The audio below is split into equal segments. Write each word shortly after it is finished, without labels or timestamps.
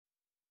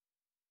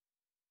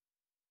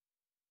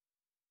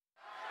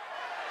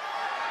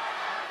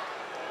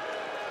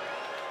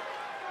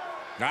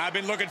I've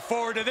been looking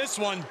forward to this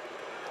one.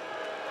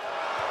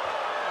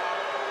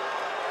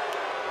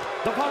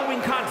 The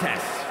following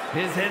contest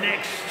is an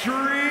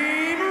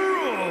Extreme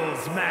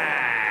Rules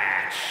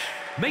match.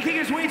 Making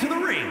his way to the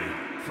ring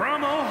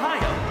from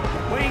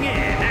Ohio, weighing in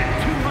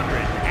at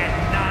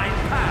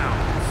 209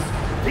 pounds,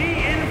 the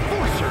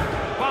Enforcer,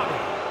 Bobby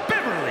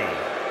Beverly.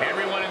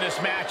 Everyone in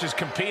this match is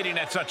competing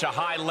at such a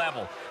high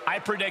level. I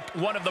predict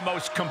one of the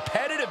most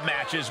competitive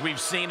matches we've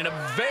seen in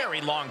a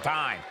very long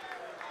time.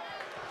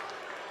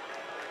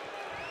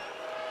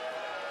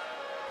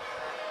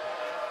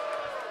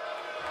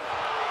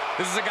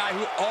 This is a guy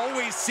who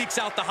always seeks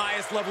out the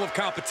highest level of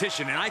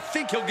competition, and I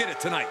think he'll get it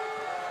tonight.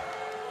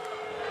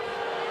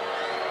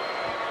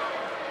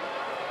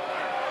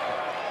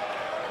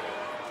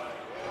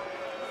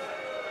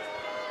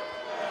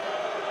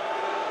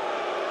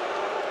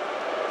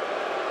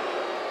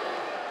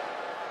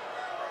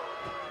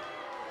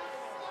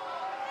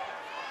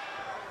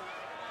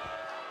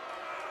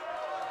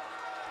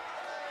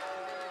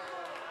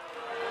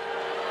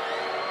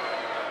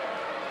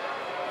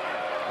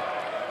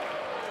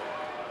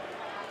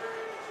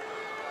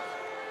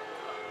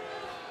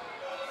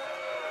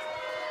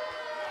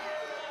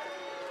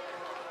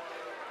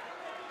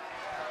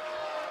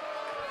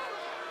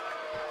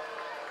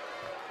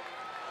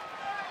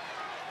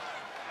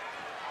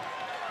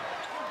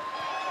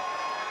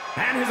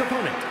 And his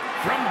opponent,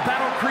 from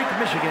Battle Creek,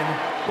 Michigan,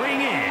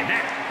 weighing in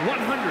at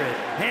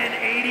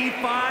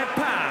 185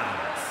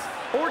 pounds,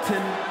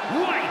 Orton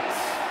White.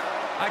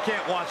 I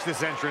can't watch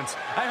this entrance.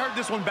 I heard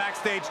this one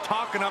backstage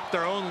talking up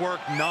their own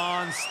work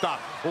non-stop.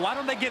 Well, why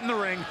don't they get in the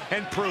ring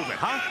and prove it,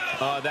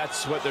 huh?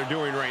 That's what they're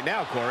doing right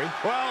now, Corey.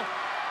 Well,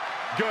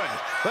 good.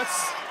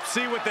 Let's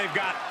see what they've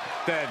got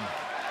then.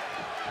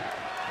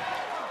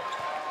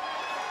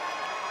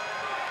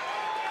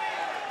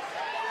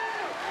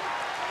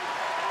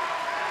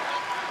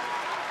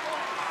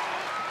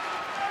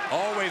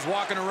 Always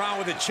walking around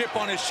with a chip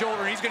on his shoulder,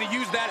 and he's going to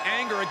use that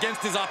anger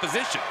against his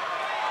opposition.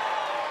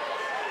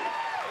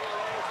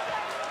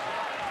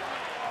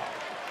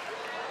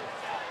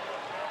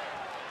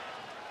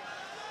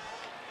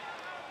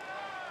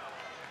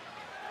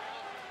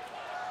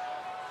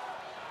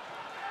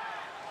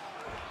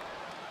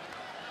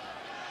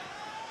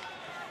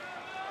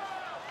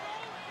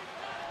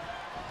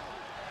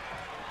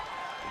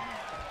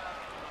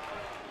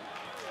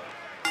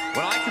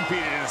 When I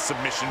competed in a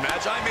submission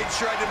match, I made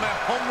sure I did my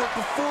homework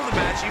before the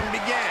match even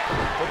began.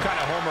 What kind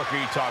of homework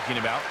are you talking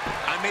about?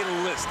 I made a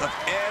list of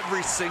every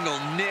single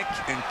nick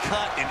and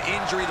cut and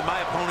injury that my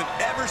opponent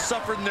ever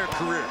suffered in their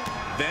career.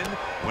 Then,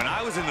 when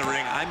I was in the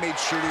ring, I made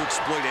sure to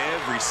exploit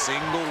every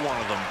single one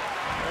of them.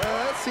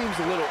 That seems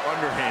a little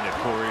underhanded,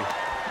 Corey.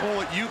 Well,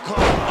 what you call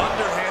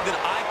underhanded,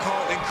 I call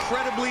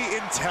incredibly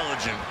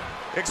intelligent.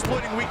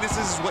 Exploiting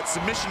weaknesses is what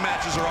submission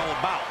matches are all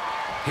about.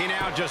 He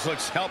now just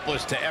looks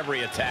helpless to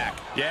every attack.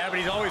 Yeah, but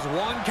he's always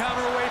one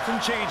counter away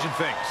from changing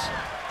things.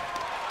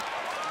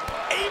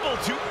 Able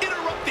to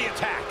interrupt the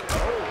attack.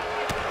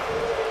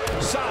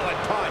 Solid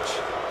punch.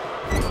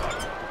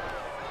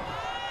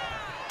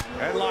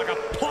 Headlock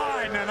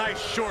applying a nice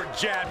short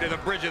jab to the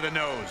bridge of the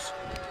nose.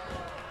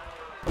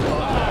 An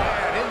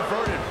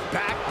inverted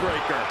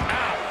backbreaker. Ow.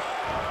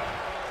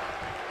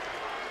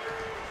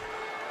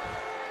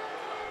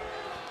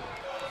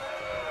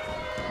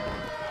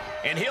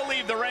 And he'll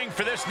leave the ring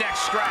for this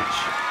next stretch.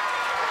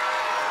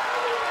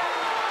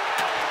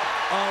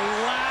 A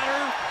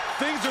ladder.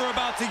 Things are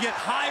about to get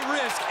high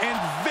risk and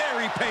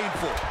very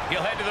painful.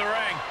 He'll head to the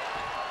ring.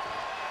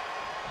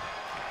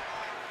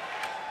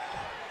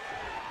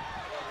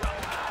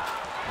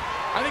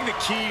 I think the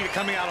key to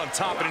coming out on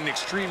top in an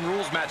Extreme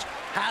Rules match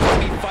has to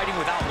be fighting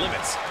without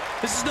limits.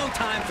 This is no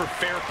time for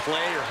fair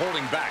play or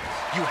holding back.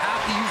 You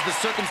have to use the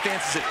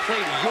circumstances at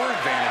play to your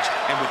advantage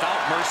and without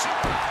mercy.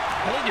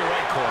 I think you're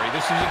right, Corey.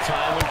 This is a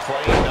time when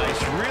playing nice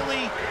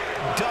really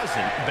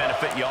doesn't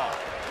benefit y'all.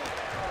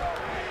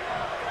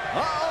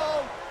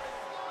 Uh-oh!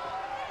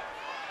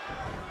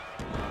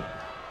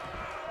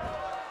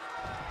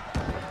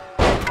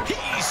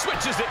 He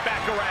switches it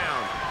back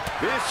around.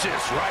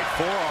 Vicious right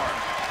forearm.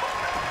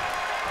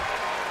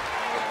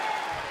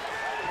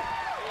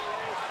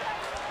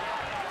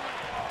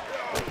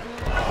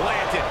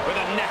 Planted with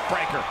a neck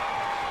breaker.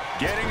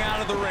 Getting out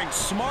of the ring.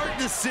 Smart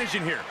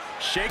decision here.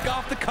 Shake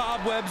off the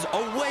cobwebs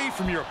away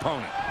from your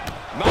opponent.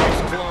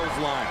 Nice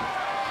clothesline.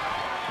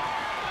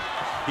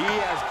 He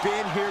has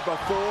been here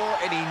before,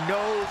 and he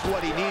knows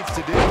what he needs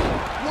to do.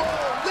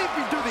 Whoa,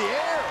 leaping through the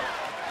air.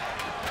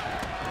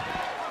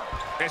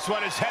 This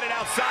one is headed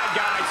outside,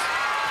 guys.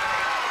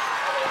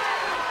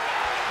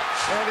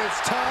 And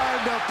it's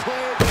time to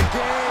play the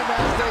game,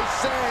 as they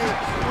say,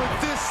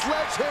 with this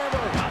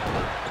sledgehammer.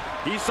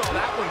 He saw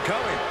that one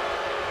coming.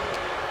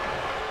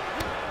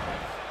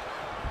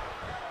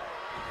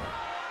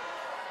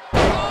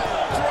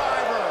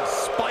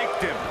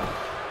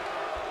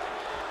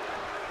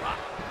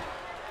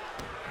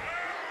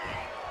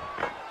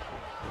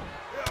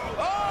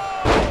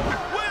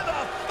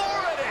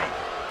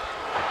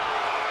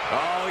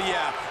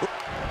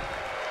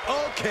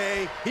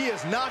 Okay, He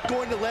is not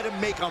going to let him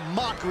make a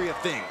mockery of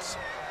things.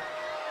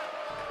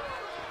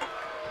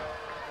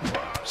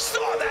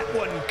 Saw that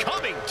one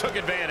coming, took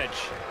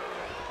advantage.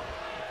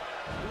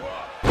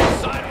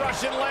 Side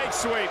Russian leg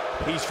sweep.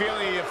 He's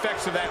feeling the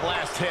effects of that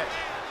last hit.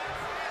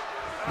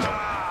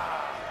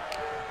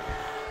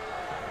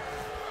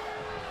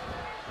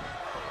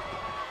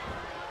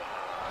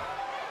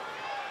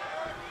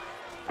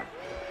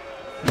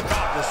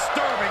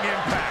 Disturbing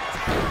impact.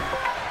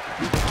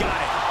 Got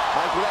it.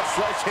 Michael, that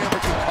sledgehammer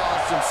can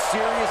cause some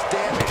serious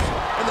damage.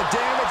 And the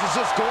damage is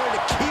just going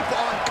to keep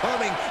on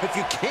coming if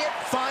you can't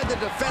find the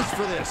defense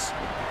for this.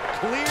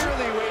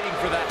 Clearly waiting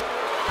for that.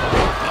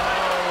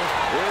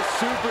 This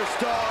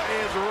superstar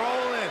is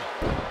rolling.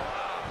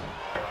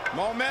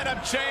 Momentum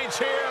change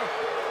here.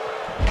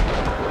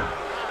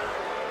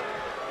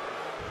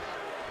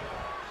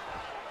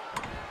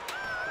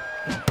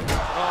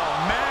 Oh,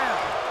 man.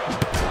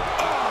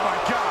 Oh, my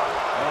God.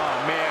 Oh,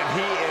 man,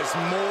 he is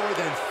more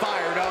than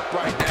fired up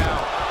right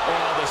now.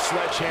 Oh, the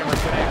sledgehammer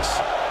connects.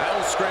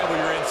 That'll scramble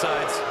your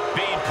insides.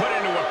 Being put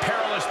into a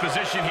perilous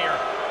position here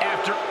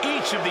after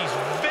each of these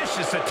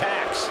vicious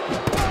attacks.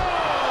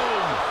 Boom!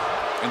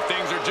 And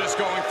things are just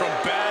going from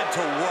bad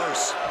to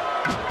worse.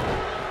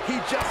 He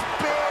just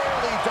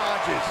barely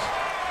dodges.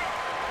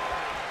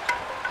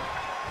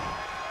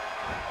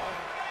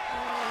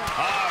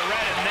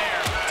 Right in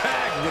there.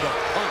 Tagged with a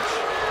punch.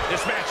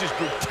 This match's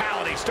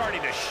brutality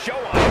starting to show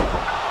on him.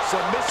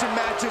 Submission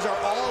matches are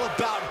all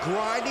about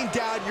grinding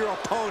down your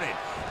opponent,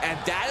 and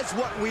that is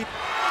what we...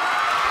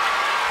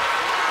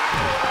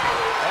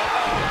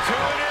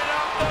 Tuning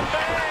up the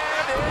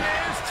band. It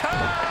is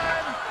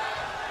time.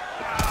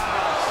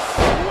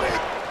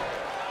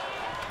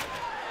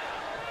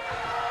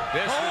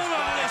 Hold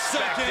on a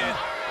second.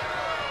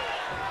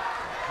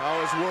 I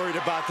was worried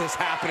about this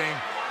happening.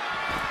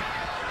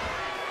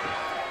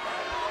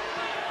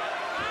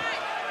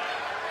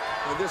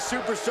 Well, this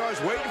superstar's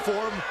waiting for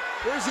him.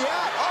 Where's he at?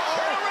 Uh-oh,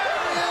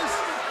 there he is.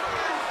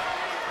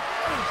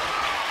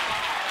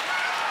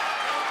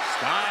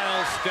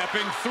 Styles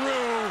stepping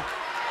through.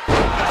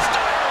 The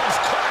Styles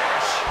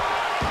clash.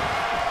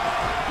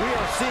 We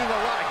are seeing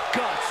a lot of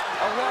guts,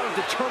 a lot of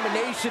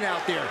determination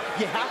out there.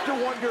 You have to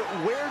wonder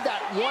where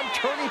that one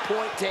turning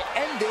point to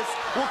end this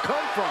will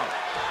come from.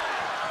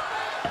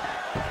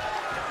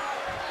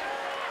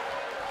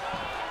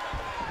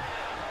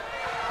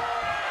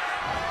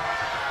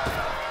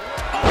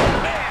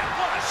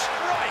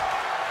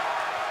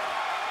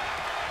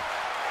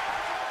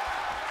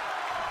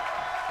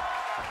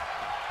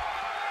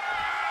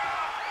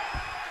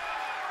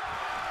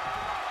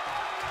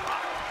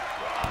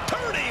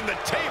 Turning the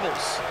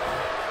tables.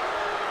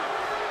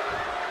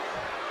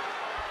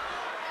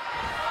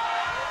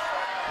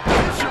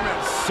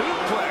 Fisherman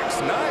suplex,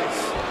 nice.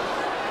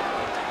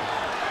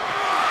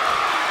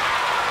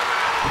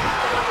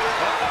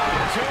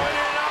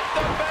 Tuning up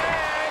the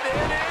band.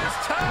 It is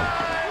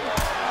time.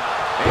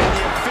 And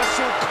the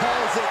official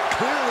calls it.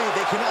 Clearly,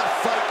 they cannot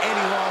fight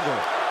any longer.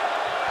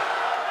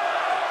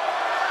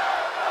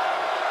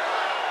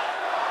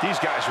 These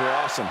guys were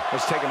awesome.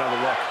 Let's take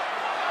another look.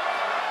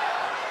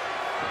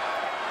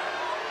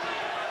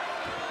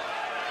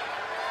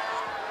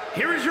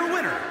 Here is your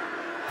winner,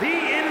 the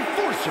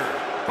Enforcer,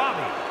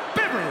 Bobby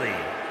Beverly.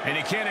 And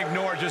you can't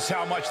ignore just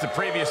how much the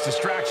previous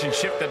distraction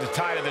shifted the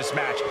tide of this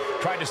match.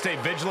 Tried to stay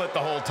vigilant the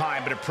whole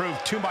time, but it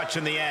proved too much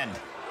in the end.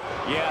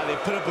 Yeah, they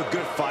put up a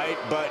good fight,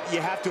 but you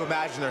have to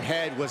imagine their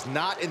head was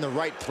not in the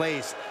right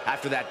place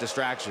after that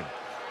distraction.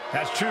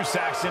 That's true,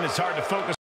 Saxton. It's hard to focus